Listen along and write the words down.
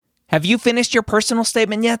Have you finished your personal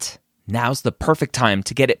statement yet? Now's the perfect time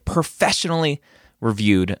to get it professionally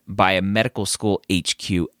reviewed by a medical school HQ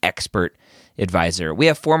expert advisor. We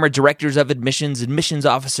have former directors of admissions, admissions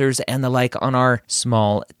officers, and the like on our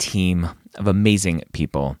small team of amazing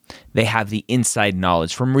people. They have the inside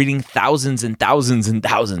knowledge from reading thousands and thousands and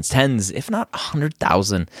thousands, tens, if not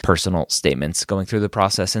 100,000 personal statements, going through the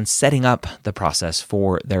process and setting up the process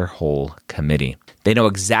for their whole committee. They know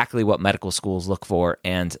exactly what medical schools look for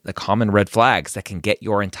and the common red flags that can get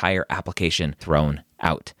your entire application thrown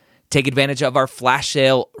out. Take advantage of our flash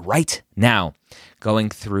sale right now, going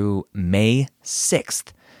through May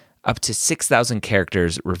 6th, up to 6,000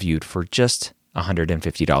 characters reviewed for just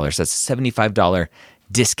 $150. That's a $75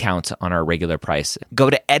 discount on our regular price. Go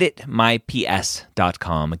to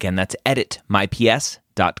editmyps.com. Again, that's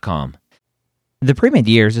editmyps.com. The Premed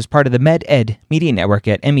Years is part of the MedEd Media Network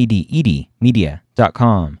at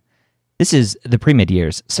mededmedia.com. This is the Premed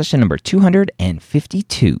Years, session number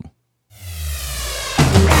 252.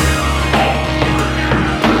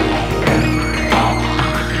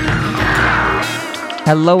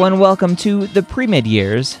 Hello and welcome to the Premed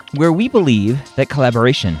Years, where we believe that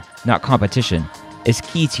collaboration, not competition, is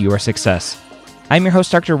key to your success. I'm your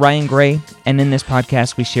host, Dr. Ryan Gray, and in this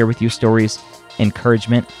podcast, we share with you stories,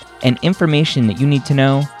 encouragement, and information that you need to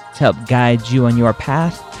know to help guide you on your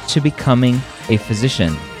path to becoming a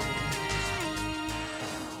physician.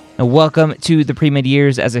 Now, welcome to the Premed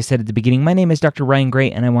Years. As I said at the beginning, my name is Dr. Ryan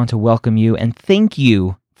Gray, and I want to welcome you and thank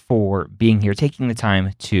you for being here, taking the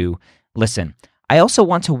time to listen. I also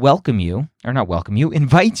want to invite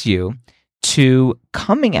you to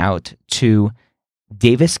coming out to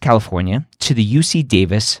Davis, California, to the UC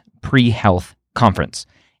Davis Pre-Health Conference.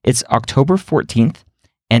 It's October 14th,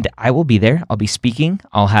 and I will be there. I'll be speaking.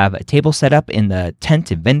 I'll have a table set up in the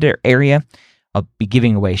tent and vendor area. I'll be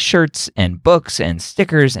giving away shirts and books and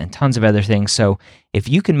stickers and tons of other things. So if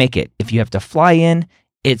you can make it, if you have to fly in,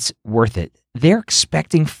 it's worth it. They're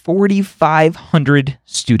expecting 4,500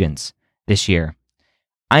 students this year.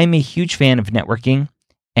 I'm a huge fan of networking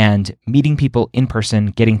and meeting people in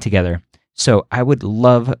person, getting together. So I would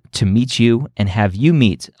love to meet you and have you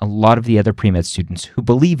meet a lot of the other pre-med students who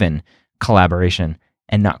believe in collaboration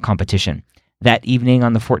and not competition. That evening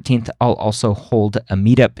on the 14th, I'll also hold a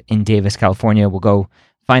meetup in Davis, California. We'll go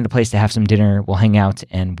find a place to have some dinner. We'll hang out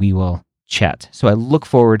and we will chat. So I look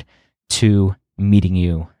forward to meeting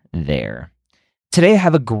you there. Today I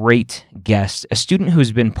have a great guest, a student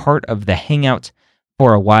who's been part of the Hangout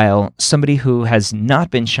for a while, somebody who has not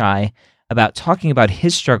been shy about talking about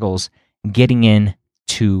his struggles getting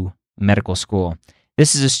into medical school.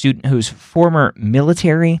 This is a student who's former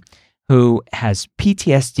military, who has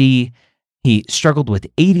PTSD. He struggled with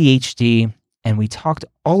ADHD, and we talked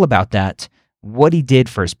all about that, what he did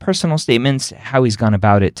for his personal statements, how he's gone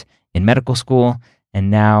about it in medical school, and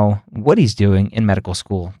now what he's doing in medical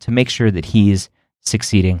school to make sure that he's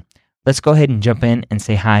succeeding. Let's go ahead and jump in and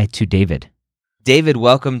say hi to David. David,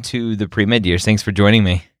 welcome to the Premed Years. Thanks for joining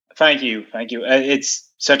me. Thank you. It's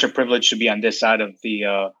such a privilege to be on this side of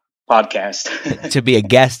the podcast. To be a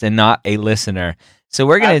guest and not a listener. So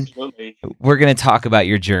we're gonna talk about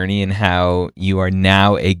your journey and how you are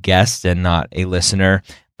now a guest and not a listener.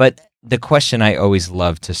 But the question I always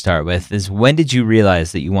love to start with is, when did you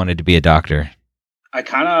realize that you wanted to be a doctor? I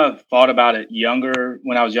kind of thought about it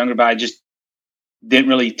when I was younger, but I just didn't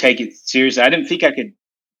really take it seriously. I didn't think I could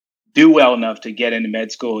do well enough to get into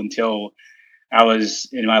med school until I was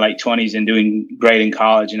in my late 20s and doing great in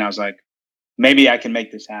college. And I was like, maybe I can make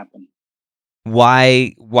this happen.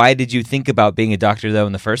 Why did you think about being a doctor, though,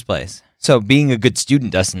 in the first place? So being a good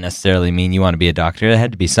student doesn't necessarily mean you want to be a doctor. There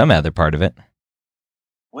had to be some other part of it.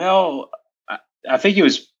 Well, I think it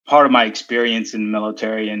was part of my experience in the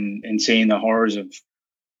military and seeing the horrors of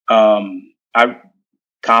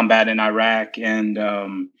combat in Iraq. And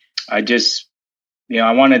I just,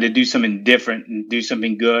 I wanted to do something different and do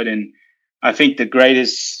something good. And I think the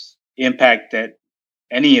greatest impact that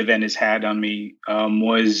any event has had on me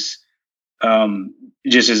was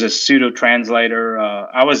just as a pseudo translator.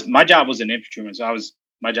 My job was an infantryman, so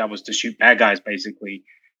my job was to shoot bad guys, basically,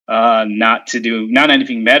 not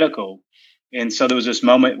anything medical. And so there was this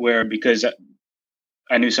moment where, because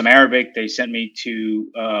I knew some Arabic, they sent me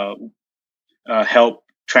to help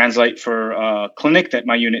translate for a clinic that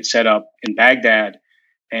my unit set up in Baghdad.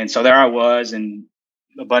 And so there I was, and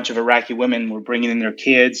a bunch of Iraqi women were bringing in their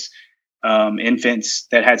kids, infants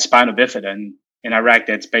that had spina bifida. And in Iraq,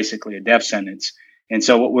 that's basically a death sentence. And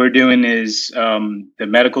so what we're doing is the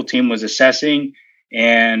medical team was assessing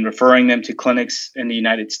and referring them to clinics in the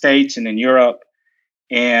United States and in Europe.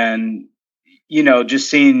 And, just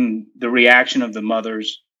seeing the reaction of the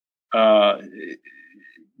mothers uh,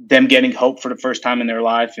 them getting hope for the first time in their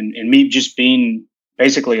life, and me just being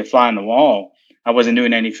basically a fly on the wall. I wasn't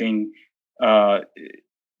doing anything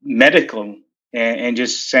medical, and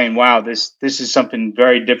just saying, "Wow, this is something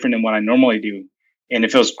very different than what I normally do," and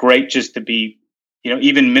it feels great just to be,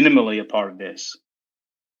 even minimally a part of this.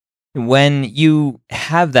 When you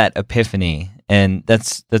have that epiphany, and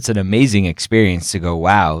that's an amazing experience to go,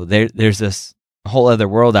 wow, there's this whole other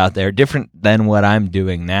world out there, different than what I'm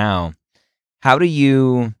doing now. How do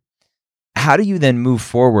you then move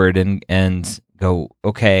forward and go,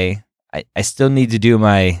 okay, I still need to do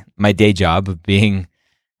my day job of being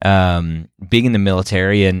in the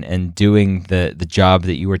military and doing the job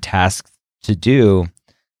that you were tasked to do,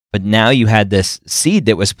 but now you had this seed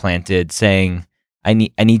that was planted saying, I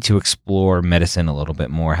need to explore medicine a little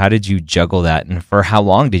bit more. How did you juggle that, and for how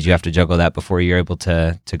long did you have to juggle that before you're able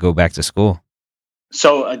to go back to school?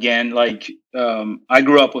 So again, I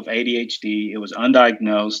grew up with ADHD. It was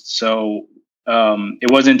undiagnosed. So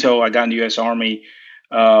it wasn't until I got in the U.S. Army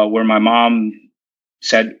where my mom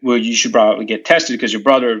said, "Well, you should probably get tested because your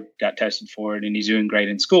brother got tested for it and he's doing great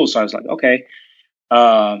in school." So I was like, "Okay,"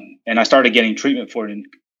 and I started getting treatment for it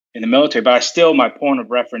in the military. But my point of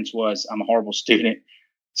reference was I'm a horrible student.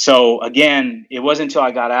 So again, it wasn't until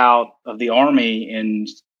I got out of the Army and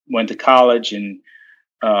went to college and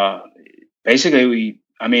basically,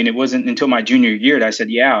 it wasn't until my junior year that I said,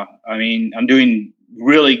 yeah, I'm doing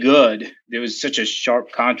really good. There was such a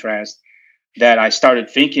sharp contrast that I started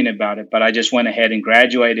thinking about it, but I just went ahead and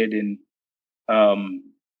graduated. And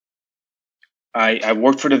I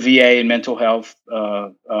worked for the VA in mental health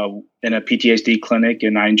in a PTSD clinic,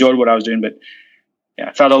 and I enjoyed what I was doing, but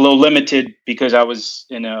I felt a little limited because I was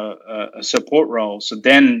in a support role. So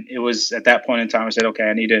then it was at that point in time, I said, okay,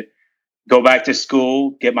 I need to go back to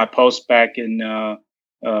school, get my post back in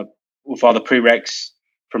with all the prereqs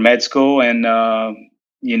for med school. And,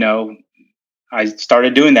 I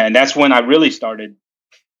started doing that. And that's when I really started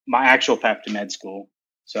my actual path to med school.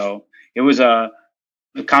 So it was a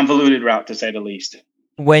convoluted route, to say the least.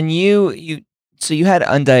 When you had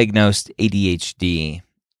undiagnosed ADHD,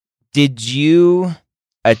 did you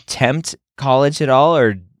attempt college at all,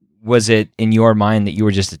 or was it in your mind that you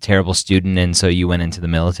were just a terrible student and so you went into the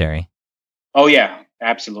military? Oh yeah,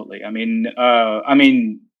 absolutely. Everyone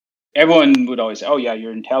would always say, "Oh yeah,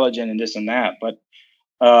 you're intelligent and this and that," but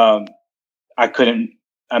I couldn't.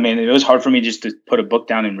 It was hard for me just to put a book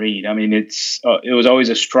down and read. It was always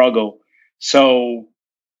a struggle. So,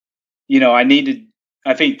 I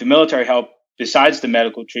think the military helped, besides the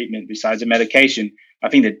medical treatment, besides the medication. I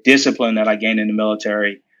think the discipline that I gained in the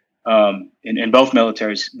military, in both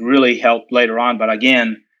militaries, really helped later on. But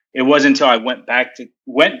again, it wasn't until I went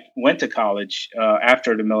to college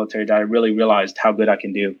after the military that I really realized how good I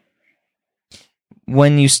can do.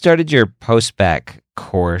 When you started your post-bac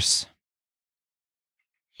course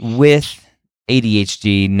with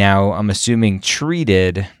ADHD, now I'm assuming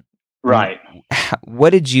treated, right? What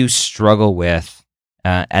did you struggle with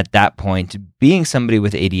at that point, being somebody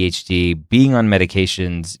with ADHD, being on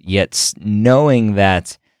medications, yet knowing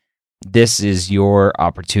that this is your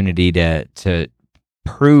opportunity to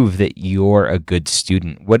prove that you're a good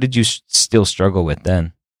student? What did you still struggle with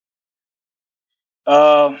then?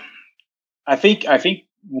 I think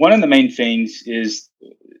one of the main things is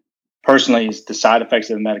the side effects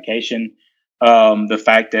of the medication. The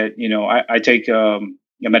fact that I take a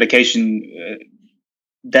medication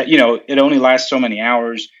that it only lasts so many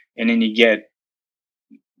hours, and then you get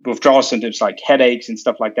withdrawal symptoms like headaches and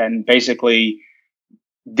stuff like that. And basically,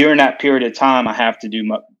 during that period of time, I have to do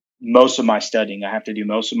most of my studying. I have to do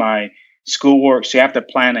most of my schoolwork. So you have to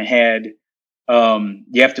plan ahead.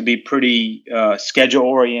 You have to be pretty schedule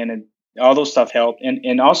oriented. All those stuff help.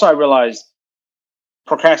 And also I realized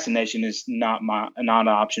procrastination is not an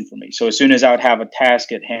option for me. So as soon as I would have a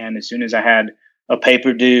task at hand, as soon as I had a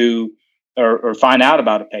paper due or find out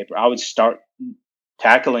about a paper, I would start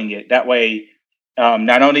tackling it. That way,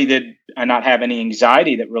 not only did I not have any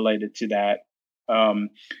anxiety that related to that,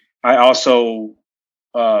 I also,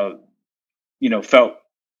 felt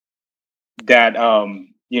that,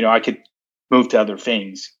 I could move to other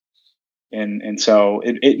things. And so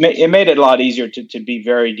it made it a lot easier to be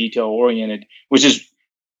very detail oriented, which is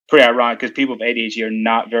pretty ironic because people with ADHD are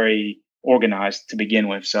not very organized to begin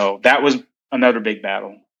with. So that was another big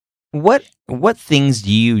battle. What things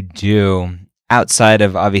do you do outside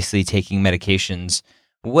of obviously taking medications?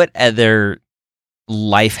 What other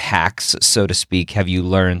life hacks, so to speak, have you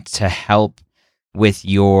learned to help with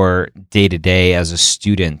your day-to-day as a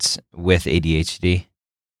student with ADHD?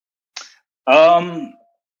 I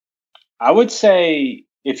would say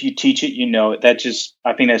if you teach it, you know it.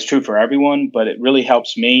 I think that's true for everyone, but it really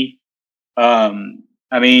helps me.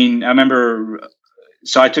 I mean, I remember,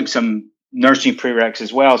 so I took some nursing prereqs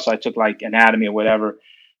as well. So I took like anatomy or whatever.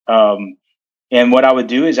 And what I would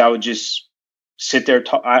do is I would just sit there.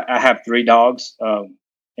 I have 3 dogs,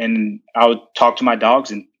 and I would talk to my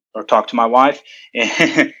dogs or talk to my wife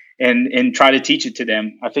and, and try to teach it to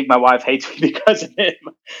them. I think my wife hates me because of it,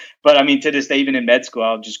 but I mean, to this day, even in med school,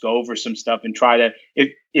 I'll just go over some stuff and try to,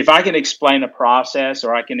 if I can explain a process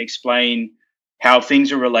or I can explain how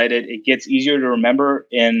things are related, it gets easier to remember.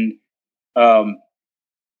 And, so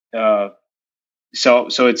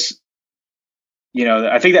it's,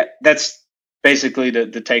 I think that's basically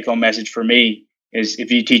the take home message for me is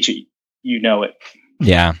if you teach it, you know it.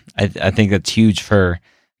 Yeah. I think that's huge for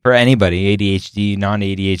anybody, ADHD,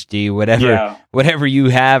 non-ADHD, whatever you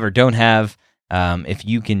have or don't have. If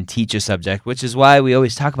you can teach a subject, which is why we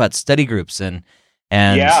always talk about study groups and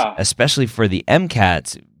especially for the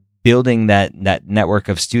MCATs, building that network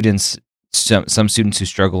of students, some students who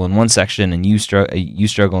struggle in one section and you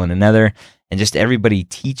struggle in another, and just everybody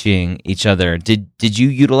teaching each other. Did you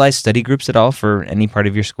utilize study groups at all for any part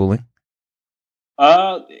of your schooling?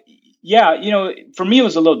 Yeah, for me it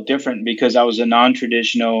was a little different because I was a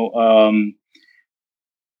non-traditional,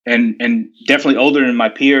 and definitely older than my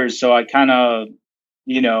peers. So I kind of,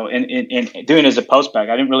 and doing it as a post-bac,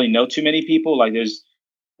 I didn't really know too many people. Like there's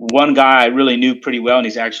one guy I really knew pretty well, and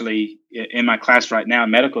he's actually in my class right now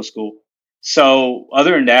in medical school. So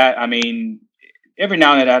other than that, I mean, every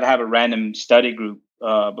now and then I'd have a random study group,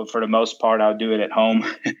 but for the most part, I'll do it at home.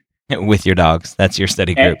 With your dogs. That's your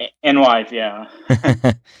study group. And wife, yeah.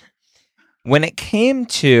 When it came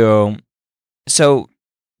to, so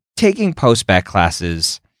taking post-bac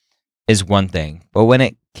classes is one thing, but when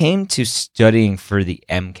it came to studying for the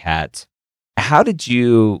MCAT, how did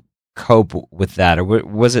you cope with that? Or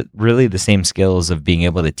was it really the same skills of being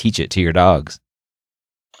able to teach it to your dogs?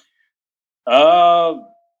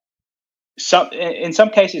 In some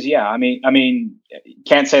cases, yeah. I mean,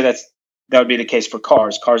 can't say that would be the case for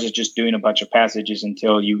cars. Cars is just doing a bunch of passages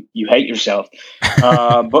until you hate yourself.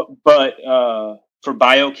 But for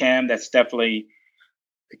biochem, that's definitely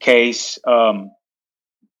the case. For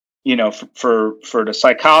the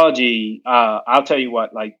psychology, I'll tell you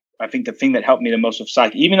what. Like, I think the thing that helped me the most with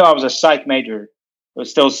psych, even though I was a psych major, there was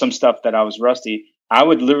still some stuff that I was rusty. I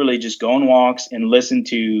would literally just go on walks and listen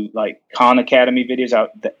to like Khan Academy videos.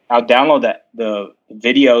 I'll download the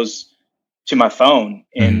videos to my phone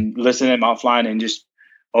and listen to them offline and just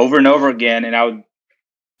over and over again. And I would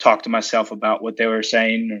talk to myself about what they were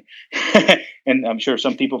saying. And I'm sure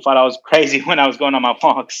some people thought I was crazy when I was going on my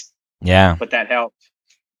walks. Yeah. But that helped.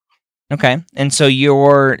 Okay. And so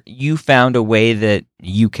you found a way that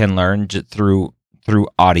you can learn through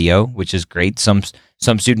audio, which is great. Some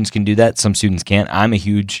students can do that. Some students can't. I'm a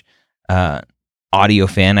huge audio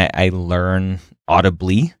fan. I learn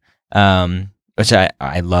audibly, which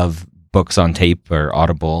I love books on tape or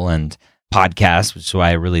Audible and podcasts, which is why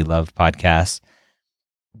I really love podcasts.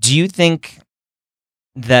 Do you think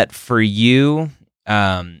that for you,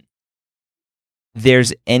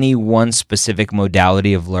 there's any one specific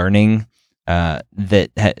modality of learning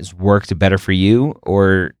that has worked better for you,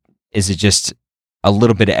 or is it just a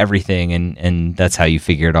little bit of everything and that's how you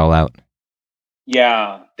figure it all out?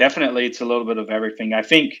 Yeah, definitely. It's a little bit of everything. I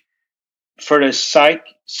think for the psych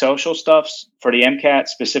social stuffs, for the MCAT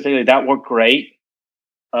specifically, that worked great.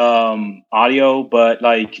 Audio, but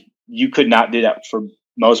like you could not do that for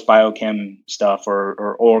most biochem stuff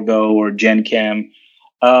or orgo or gen chem.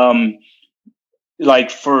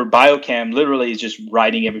 Like for biochem, literally is just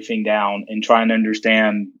writing everything down and trying to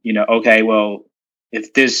understand, okay, well,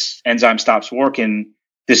 if this enzyme stops working,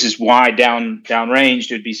 this is why downrange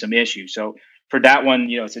there'd be some issue. So for that one,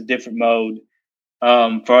 it's a different mode.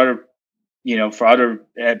 For other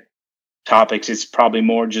topics, it's probably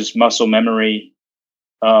more just muscle memory,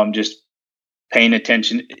 just paying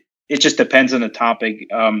attention. It just depends on the topic.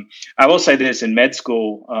 I will say this in med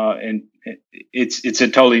school, and it's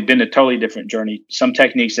been a totally different journey. Some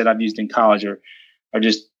techniques that I've used in college are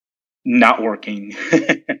just not working.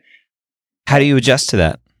 How do you adjust to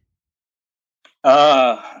that?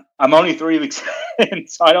 I'm only 3 weeks in,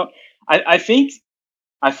 so I think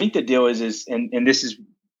the deal is, and this is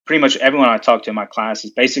pretty much everyone I talk to in my class,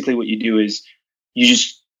 is basically what you do is you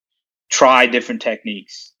just try different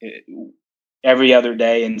techniques every other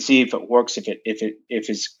day and see if it works.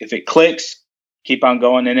 If it clicks, keep on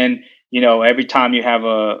going. And then, every time you have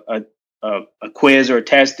a quiz or a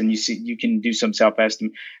test and you can do some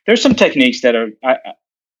self-estimate. There's some techniques that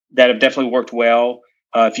have definitely worked well.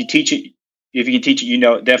 If you can teach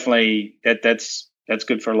it, definitely that's that's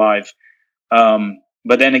good for life.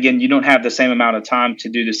 But then again, you don't have the same amount of time to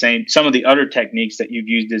do some of the other techniques that you've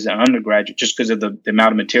used as an undergraduate, just because of the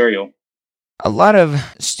amount of material. A lot of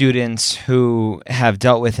students who have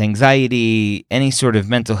dealt with anxiety, any sort of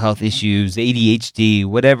mental health issues, ADHD,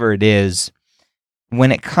 whatever it is,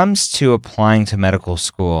 when it comes to applying to medical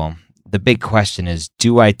school, the big question is,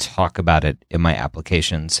 do I talk about it in my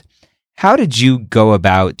applications? How did you go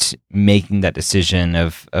about making that decision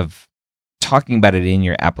of talking about it in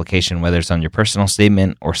your application, whether it's on your personal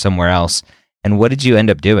statement or somewhere else? And what did you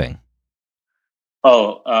end up doing?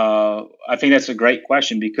 I think that's a great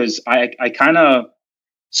question, because I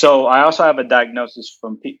also have a diagnosis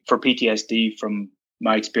for PTSD from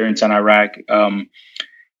my experience in Iraq.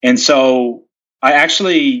 And so I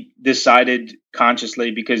actually decided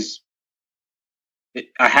consciously, because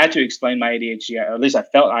I had to explain my ADHD, or at least I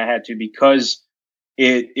felt I had to, because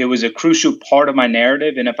it was a crucial part of my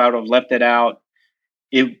narrative. And if I would have left it out,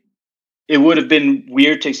 it would have been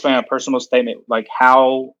weird to explain a personal statement, like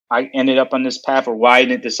how I ended up on this path or why I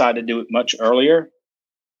didn't decide to do it much earlier.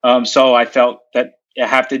 So I felt that I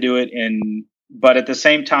have to do it. But at the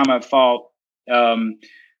same time, I felt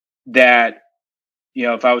that,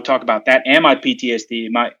 if I would talk about that and my PTSD,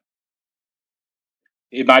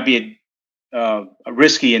 it might be a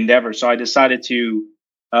risky endeavor. So I decided to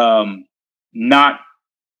not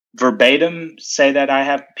verbatim say that I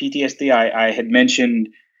have PTSD. I had mentioned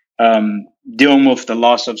dealing with the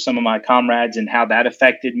loss of some of my comrades and how that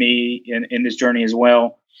affected me in this journey as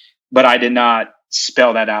well. But I did not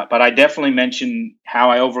spell that out. But I definitely mentioned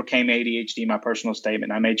how I overcame ADHD in my personal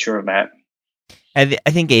statement. I made sure of that. I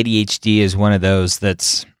think ADHD is one of those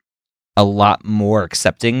that's a lot more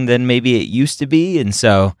accepting than maybe it used to be. And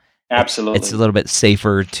so absolutely, it's a little bit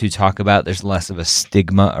safer to talk about. There's less of a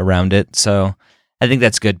stigma around it. So I think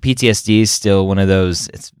that's good. PTSD is still one of those,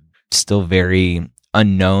 it's still very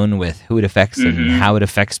unknown with who it affects and how it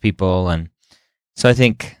affects people. And so I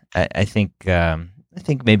think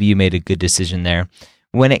maybe you made a good decision there.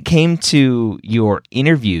 When it came to your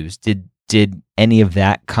interviews, did any of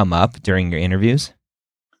that come up during your interviews?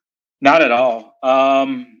 Not at all.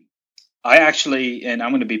 I actually, and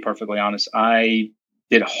I'm going to be perfectly honest, I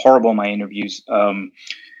did horrible in my interviews.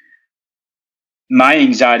 My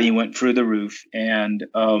anxiety went through the roof, and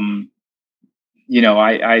I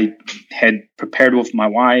had prepared with my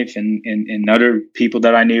wife and other people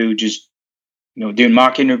that I knew, just doing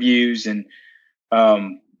mock interviews, and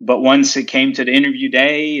but once it came to the interview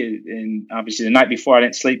day, and obviously the night before, I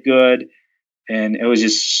didn't sleep good, and it was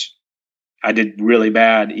just, I did really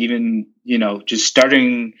bad. Even just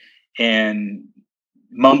stuttering and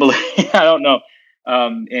mumbling. I don't know.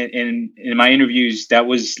 In my interviews, that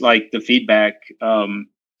was like the feedback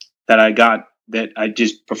that I got, that I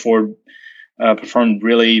just performed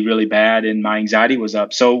really, really bad, and my anxiety was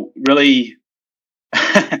up. So really,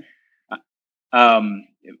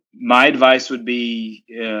 my advice would be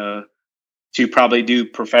to probably do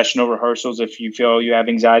professional rehearsals if you feel you have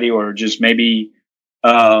anxiety, or just maybe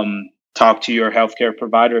talk to your healthcare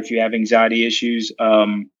provider if you have anxiety issues.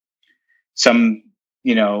 Some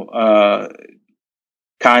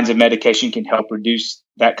kinds of medication can help reduce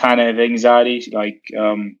that kind of anxiety. Like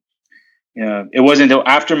it wasn't until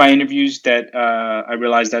after my interviews that I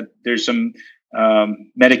realized that there's some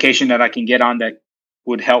medication that I can get on that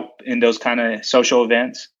would help in those kind of social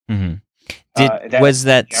events. Mm-hmm. Was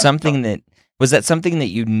that something that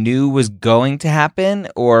you knew was going to happen,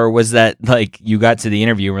 or was that like you got to the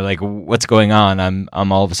interview and were like, what's going on?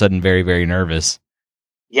 I'm all of a sudden very, very nervous.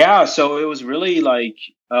 Yeah. So it was really like,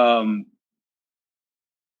 I've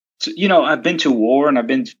been to war and I've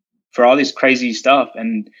been for all this crazy stuff,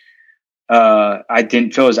 and I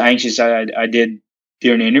didn't feel as anxious as I did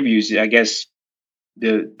during interviews. I guess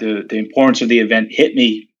the importance of the event hit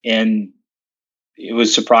me, and it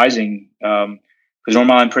was surprising because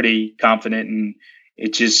normally I'm pretty confident, and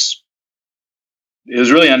it was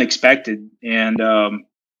really unexpected, and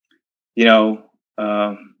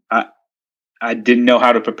I didn't know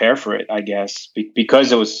how to prepare for it, I guess,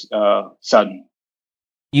 because it was sudden.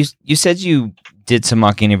 You said you did some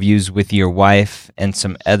mock interviews with your wife and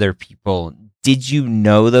some other people. Did you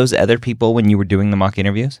know those other people when you were doing the mock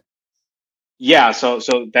interviews? Yeah, so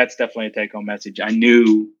that's definitely a take-home message. I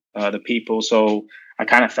knew the people, so I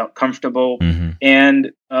kind of felt comfortable. Mm-hmm.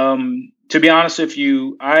 And to be honest with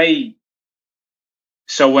you, when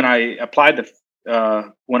I applied the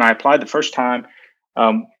first time,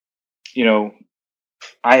 I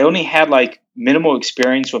only had like minimal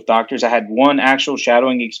experience with doctors. I had one actual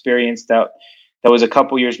shadowing experience that was a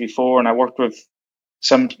couple years before, and I worked with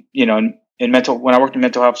some, when I worked in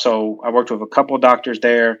mental health. So I worked with a couple of doctors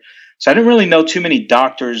there. So I didn't really know too many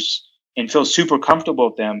doctors and feel super comfortable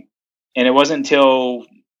with them. And it wasn't until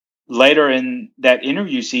later in that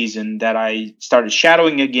interview season that I started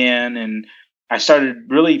shadowing again, and I started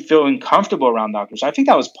really feeling comfortable around doctors. I think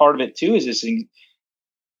that was part of it too, is this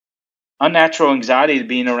unnatural anxiety of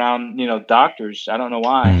being around, doctors. I don't know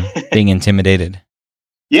why. Being intimidated.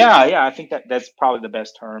 Yeah, I think that's probably the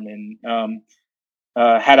best term. And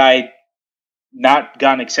had I not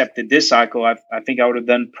gotten accepted this cycle, I think I would have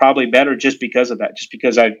done probably better just because of that. Just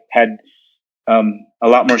because I had a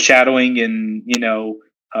lot more shadowing and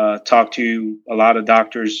talked to a lot of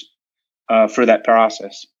doctors for that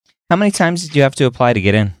process. How many times did you have to apply to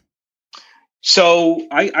get in? So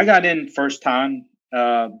I got in first time,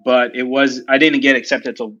 but I didn't get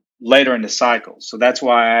accepted until later in the cycle. So that's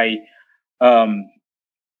why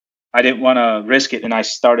I didn't want to risk it, and I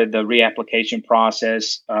started the reapplication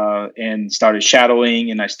process and started shadowing,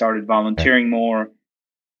 and I started volunteering more.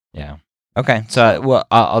 Yeah. Okay. So, well,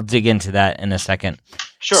 I'll dig into that in a second.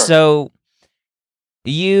 Sure. So,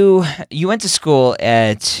 you went to school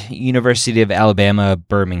at University of Alabama,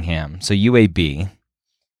 Birmingham, so UAB.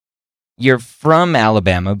 You're from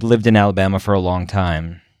Alabama, lived in Alabama for a long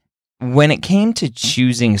time. When it came to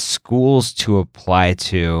choosing schools to apply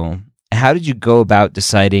to, how did you go about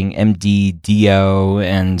deciding MD, DO,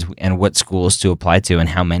 and what schools to apply to and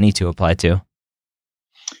how many to apply to?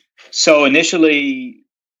 So initially,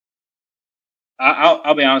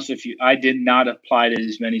 I'll be honest with you, I did not apply to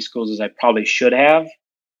as many schools as I probably should have.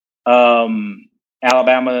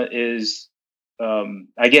 Alabama is,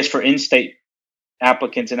 I guess for in-state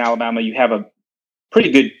applicants in Alabama, you have a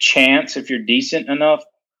pretty good chance if you're decent enough,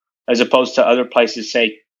 as opposed to other places,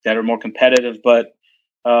 say, that are more competitive. But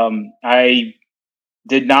I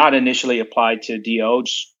did not initially apply to DO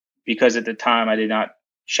because at the time I did not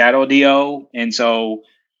shadow DO. And so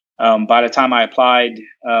by the time I applied,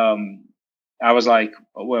 I was like,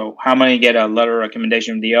 well, how am I going to get a letter of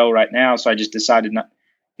recommendation from DO right now? So I just decided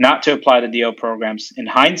not to apply to DO programs. In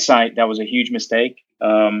hindsight, that was a huge mistake.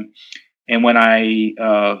 And when I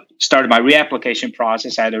started my reapplication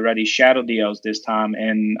process, I had already shadowed DOs this time,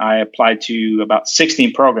 and I applied to about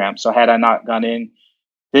 16 programs. So had I not gone in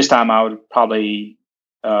this time, I would probably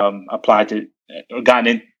applied to or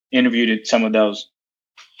gotten interviewed at some of those.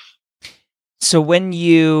 So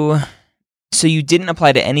you didn't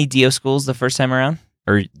apply to any DO schools the first time around,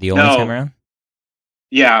 or the only time around?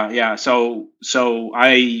 Yeah. So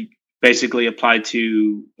I basically applied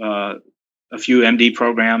to a few MD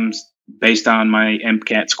programs based on my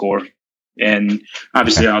MCAT score, and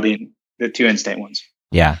obviously all the two in-state ones.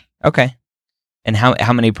 Yeah. Okay. And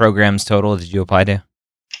how many programs total did you apply to?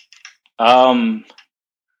 I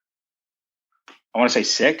want to say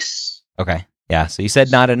 6. Okay. Yeah. So you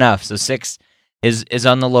said not enough. So 6 is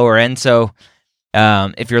on the lower end. So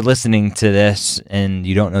if you're listening to this and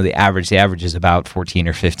you don't know the average is about 14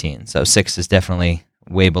 or 15. So 6 is definitely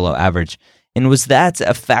way below average. And was that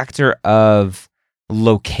a factor of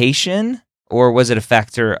location, or was it a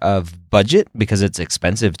factor of budget because it's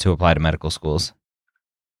expensive to apply to medical schools?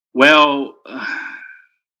 Well,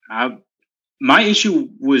 my issue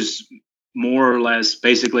was more or less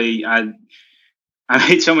basically I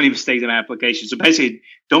made so many mistakes in my application. So basically,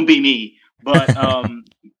 don't be me. But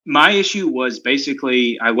my issue was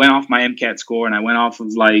basically I went off my MCAT score, and I went off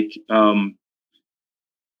of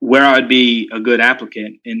where I'd be a good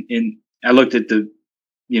applicant, and I looked at the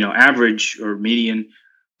average or median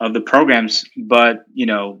of the programs. But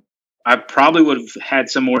I probably would have had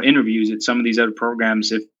some more interviews at some of these other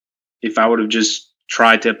programs if I would have just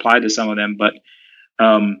tried to apply to some of them. But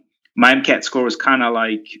my MCAT score was kind of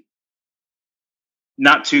like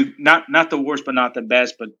not the worst, but not the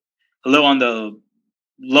best, but a little on the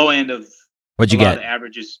low end of what'd you get? The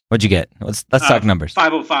averages. What'd you get? Let's talk numbers.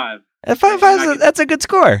 505. 505. That's a good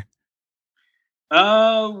score.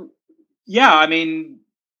 Yeah. I mean,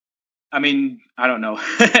 I don't know.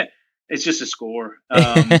 It's just a score.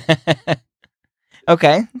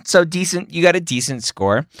 Okay, so decent. You got a decent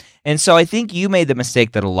score, and so I think you made the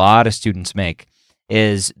mistake that a lot of students make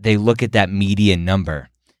is they look at that median number,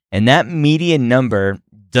 and that median number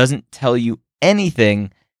doesn't tell you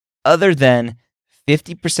anything other than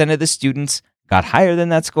 50% of the students got higher than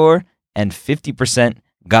that score and 50%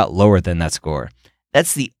 got lower than that score.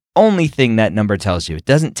 That's the only thing that number tells you. It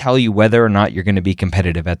doesn't tell you whether or not you're going to be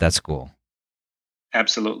competitive at that school.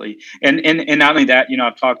 Absolutely. And not only that,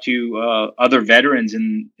 I've talked to other veterans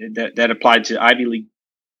that applied to Ivy League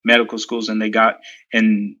medical schools, and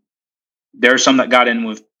there are some that got in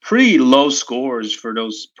with pretty low scores for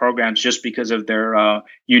those programs just because of their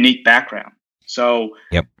unique background. So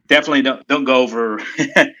definitely don't go over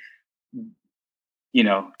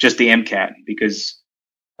just the MCAT, because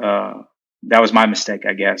that was my mistake,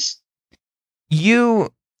 I guess.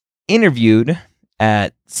 You interviewed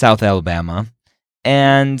at South Alabama,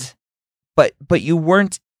 but you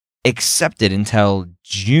weren't accepted until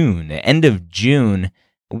June, end of June.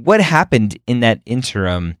 What happened in that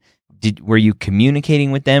interim? Were you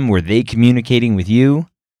communicating with them? Were they communicating with you?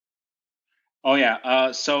 Oh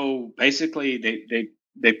yeah. So basically,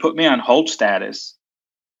 they put me on hold status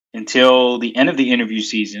until the end of the interview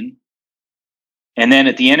season, and then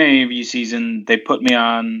at the end of the interview season, they put me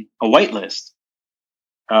on a wait list.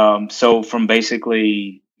 So from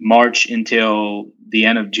basically March until the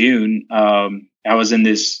end of June, I was in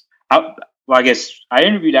this. I guess I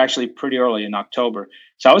interviewed actually pretty early in October,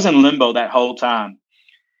 so I was in limbo that whole time.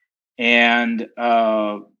 And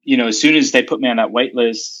as soon as they put me on that wait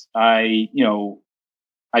list, I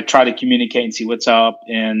try to communicate and see what's up.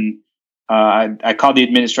 And I called the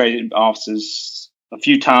administrative offices a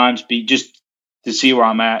few times, just to see where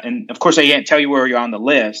I'm at. And of course, they can't tell you where you're on the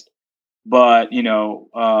list, but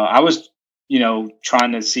I was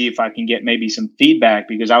trying to see if I can get maybe some feedback,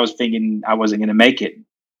 because I was thinking I wasn't going to make it.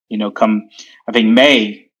 Come I think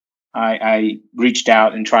May, I reached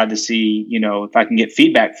out and tried to see if I can get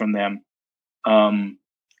feedback from them. And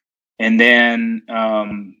then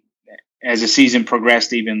as the season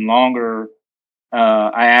progressed even longer,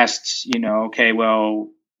 I asked, okay, well,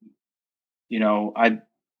 I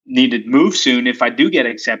need to move soon. If I do get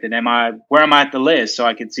accepted, where am I at the list, so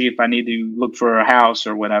I could see if I need to look for a house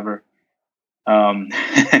or whatever.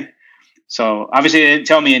 So obviously they didn't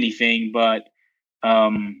tell me anything, but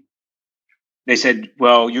they said,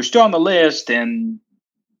 well, you're still on the list, and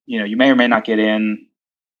you may or may not get in.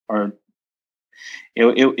 Or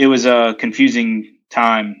it was a confusing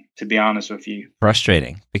time, to be honest with you.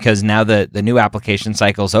 Frustrating, because now the new application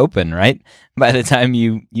cycle's open, right? By the time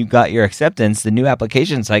you got your acceptance, the new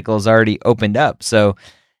application cycle is already opened up. So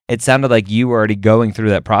it sounded like you were already going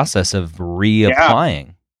through that process of reapplying.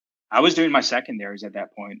 Yeah. I was doing my secondaries at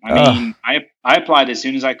that point. I mean, I applied as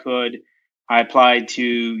soon as I could. I applied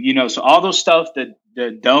to, so all those stuff,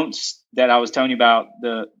 the don'ts that I was telling you about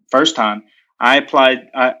the first time, I applied.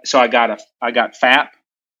 So I got FAP,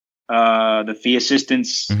 the fee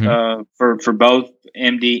assistance, for both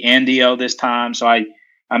MD and DL this time. So I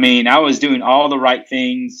was doing all the right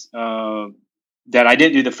things that I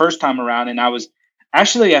didn't do the first time around. And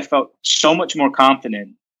I felt so much more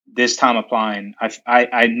confident this time applying.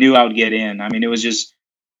 I knew I would get in. I mean, it was just,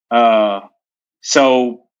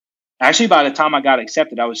 so actually by the time I got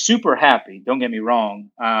accepted, I was super happy. Don't get me wrong.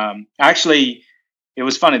 Actually, it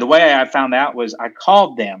was funny. The way I found out was I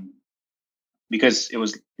called them, because it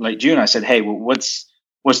was late June. I said, hey, well, what's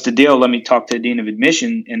the deal? Let me talk to the dean of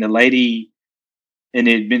admission. And the lady in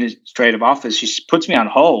the administrative office, she puts me on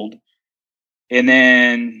hold. And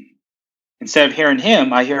then instead of hearing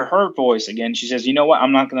him, I hear her voice again. She says, you know what?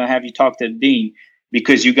 I'm not going to have you talk to the dean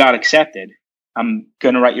because you got accepted. I'm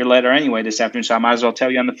going to write your letter anyway this afternoon, so I might as well tell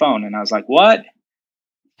you on the phone. And I was like, what?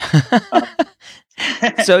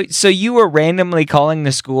 So you were randomly calling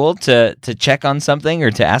the school to check on something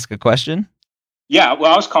or to ask a question? Yeah,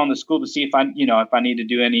 well, I was calling the school to see if I need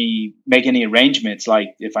to make any arrangements,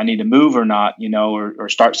 like if I need to move or not, or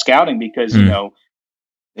start scouting, because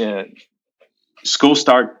school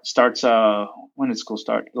starts. When did school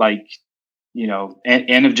start? Like,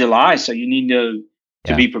 end of July. So you need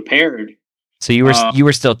to be prepared. So you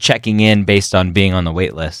were still checking in based on being on the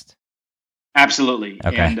wait list. Absolutely.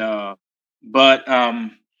 Okay. And but I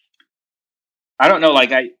don't know.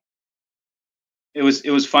 Like it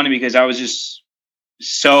was funny because I was just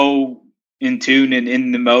so in tune and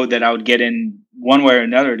in the mode that I would get in one way or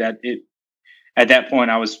another, that at that point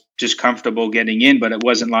I was just comfortable getting in, but it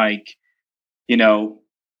wasn't like, I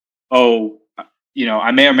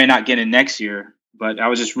may or may not get in next year, but I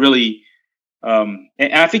was just really, and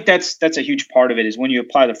I think that's a huge part of it, is when you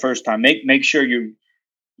apply the first time, make sure you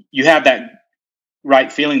have that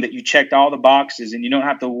right feeling that you checked all the boxes, and you don't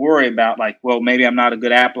have to worry about like, well, maybe I'm not a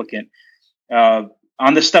good applicant,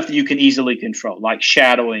 on the stuff that you can easily control, like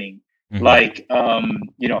shadowing, like,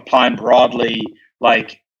 applying broadly,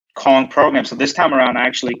 like calling programs. So this time around, I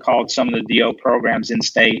actually called some of the DO programs in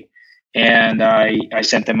state, and I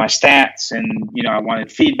sent them my stats, and, I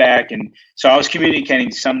wanted feedback. And so I was communicating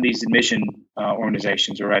to some of these admission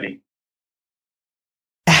organizations already.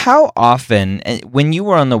 How often, when you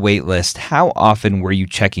were on the wait list, how often were you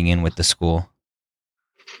checking in with the school?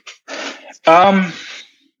 I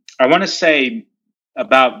want to say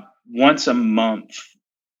about once a month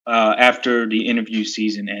after the interview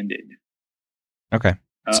season ended. Okay.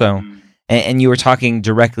 So, and you were talking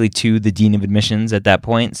directly to the dean of admissions at that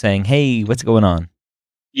point, saying, hey, what's going on?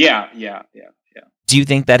 Yeah. Do you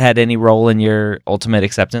think that had any role in your ultimate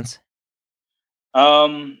acceptance?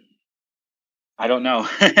 I don't know.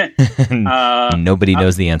 Nobody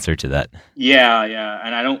knows the answer to that. Yeah,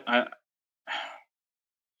 and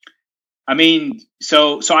I mean,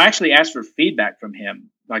 so I actually asked for feedback from him,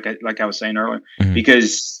 like I was saying earlier,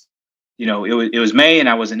 because it was May and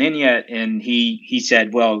I wasn't in yet, and he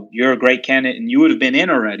said, "Well, you're a great candidate, and you would have been in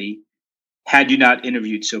already had you not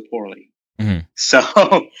interviewed so poorly." So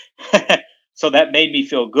so that made me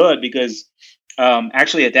feel good because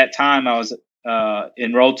actually at that time I was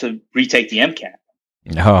enrolled to retake the MCAT.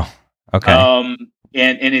 Oh, okay. And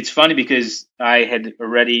it's funny because I had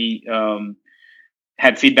already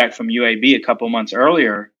had feedback from UAB a couple months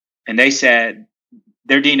earlier, and they said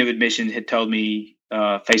their dean of admissions had told me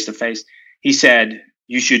face to face. He said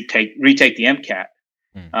you should retake the MCAT.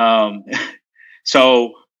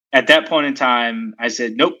 So at that point in time, I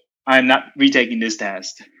said, nope, I'm not retaking this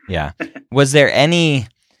test. Yeah. Was there any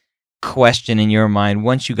question in your mind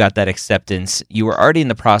once you got that acceptance? You were already in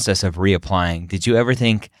the process of reapplying. Did you ever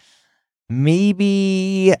think,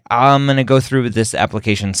 maybe I'm going to go through with this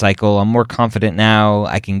application cycle, I'm more confident now,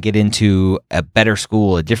 I can get into a better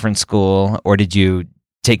school, a different school? Or did you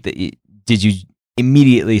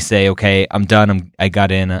immediately say, okay, I'm done, I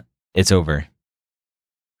got in, it's over?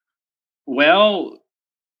 Well,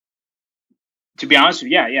 to be honest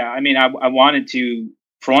with you, yeah. I mean, I wanted to,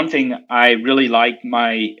 for one thing, I really liked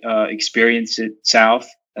my experience at South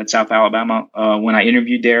Alabama. When I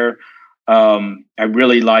interviewed there, I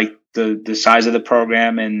really liked the size of the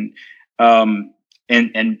program and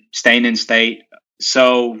staying in state.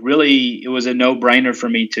 So really, it was a no-brainer for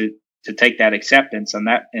me to take that acceptance on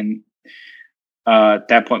that and at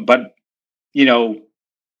that point. But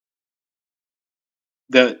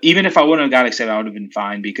even if I wouldn't have got accepted, I would have been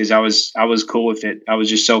fine because I was cool with it. I was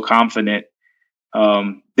just so confident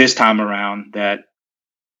this time around that.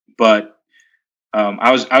 But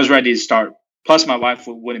I was ready to start. Plus, my wife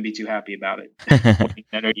wouldn't be too happy about it.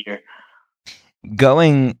 Another year.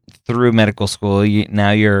 Going through medical school,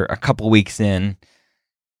 now you're a couple weeks in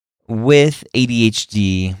with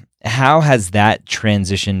ADHD. How has that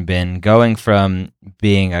transition been, going from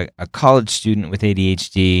being a college student with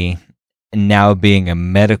ADHD and now being a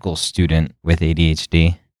medical student with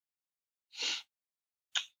ADHD?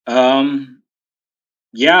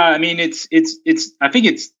 Yeah, I mean, it's I think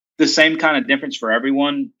it's the same kind of difference for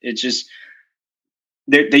everyone. It's just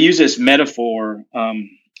they use this metaphor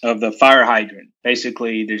of the fire hydrant.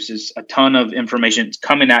 Basically, there's just a ton of information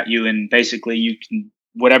coming at you, and basically you can,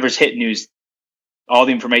 whatever's hitting you is all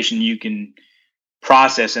the information you can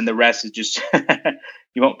process, and the rest is just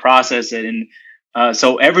you won't process it. And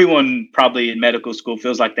so everyone probably in medical school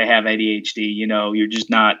feels like they have ADHD. You're just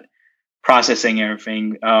not processing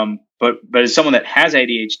everything. But as someone that has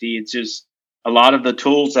ADHD, it's just a lot of the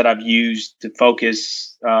tools that I've used to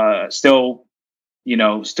focus still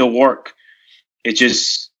work. It's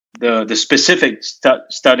just the specific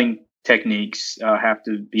studying techniques have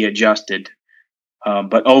to be adjusted.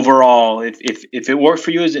 But overall, if it worked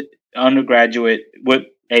for you as an undergraduate with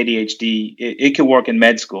ADHD, it could work in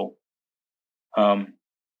med school. You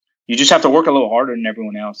just have to work a little harder than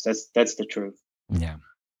everyone else. That's the truth. Yeah.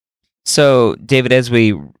 So, David, as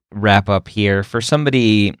we wrap up here, for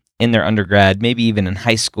somebody in their undergrad, maybe even in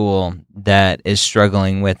high school, that is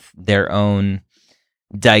struggling with their own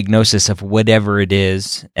diagnosis of whatever it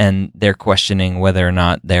is, and they're questioning whether or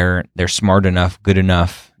not they're smart enough, good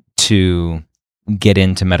enough to get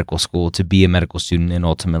into medical school, to be a medical student, and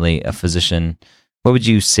ultimately a physician, what would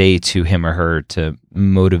you say to him or her to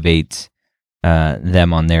motivate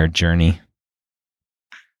them on their journey?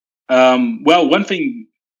 Well, one thing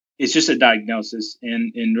is just a diagnosis,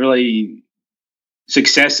 and really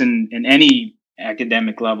success in any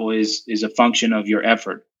academic level is a function of your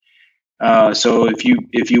effort. So if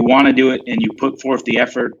you want to do it and you put forth the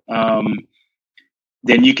effort,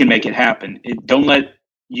 then you can make it happen.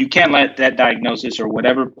 You can't let that diagnosis or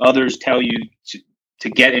whatever others tell you to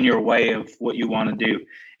get in your way of what you want to do.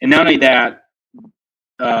 And not only that,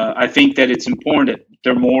 I think that it's important that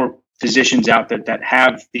there are more physicians out there that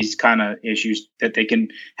have these kind of issues, that they can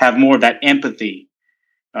have more of that empathy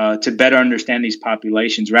to better understand these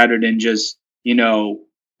populations rather than just,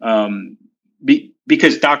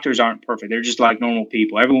 because doctors aren't perfect. They're just like normal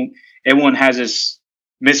people. Everyone has this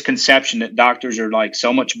misconception that doctors are like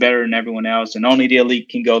so much better than everyone else, and only the elite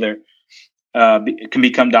can go there, can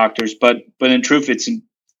become doctors. But in truth, it's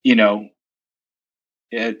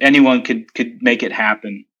anyone could make it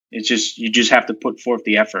happen. It's just you just have to put forth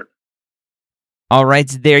the effort. All right,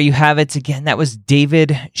 there you have it. Again, that was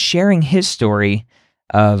David sharing his story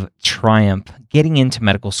of triumph getting into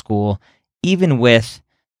medical school, even with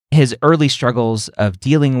his early struggles of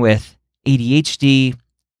dealing with ADHD,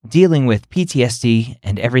 dealing with PTSD,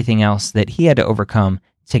 and everything else that he had to overcome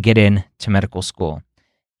to get into medical school.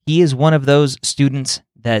 He is one of those students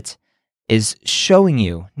that is showing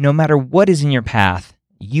you, no matter what is in your path,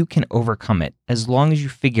 you can overcome it. As long as you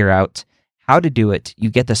figure out how to do it, you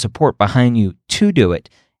get the support behind you to do it,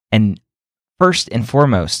 and first and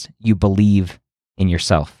foremost, you believe in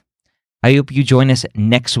yourself. I hope you join us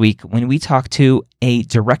next week when we talk to a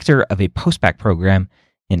director of a post-bac program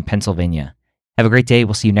in Pennsylvania. Have a great day.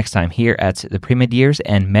 We'll see you next time here at the Premed Years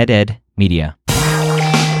and MedEd Media.